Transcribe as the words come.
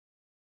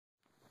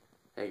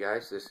Hey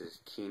guys, this is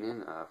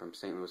Keenan from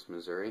St. Louis,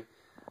 Missouri.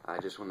 I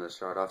just wanted to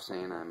start off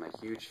saying I'm a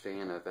huge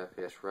fan of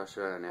FPS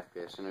Russia and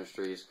FPS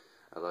Industries.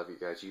 I love you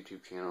guys'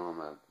 YouTube channel. I'm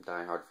a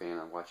die-hard fan.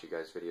 I watch you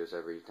guys' videos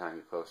every time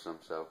you post them.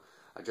 So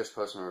I just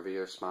posted a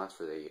video response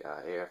for the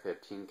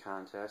AR-15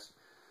 contest.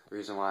 The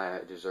reason why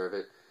I deserve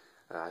it,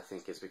 I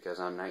think, is because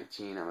I'm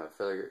 19. I'm a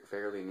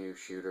fairly new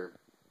shooter.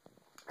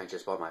 I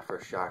just bought my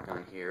first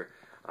shotgun here,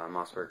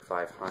 Mossberg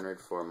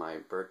 500, for my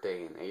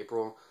birthday in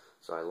April.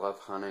 So I love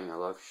hunting, I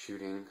love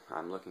shooting.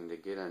 I'm looking to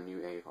get a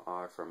new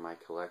AR from my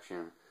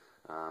collection.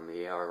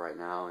 The AR right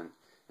now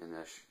in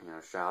the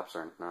shops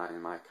are not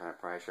in my kind of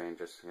price range,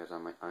 just because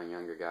I'm a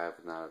younger guy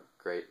with not a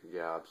great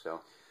job. So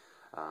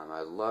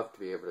I'd love to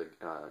be able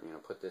to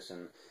put this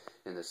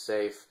in the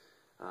safe,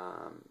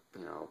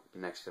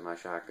 next to my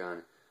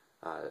shotgun.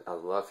 I'd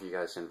love for you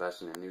guys to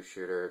invest in a new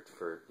shooter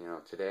for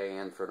today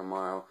and for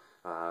tomorrow,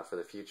 for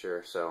the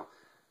future. So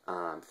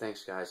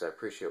thanks guys, I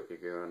appreciate what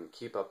you're doing.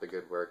 Keep up the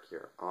good work.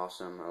 You're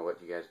awesome at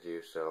what you guys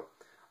do. So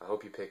I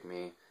hope you pick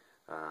me.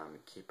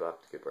 Keep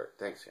up the good work.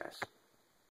 Thanks guys.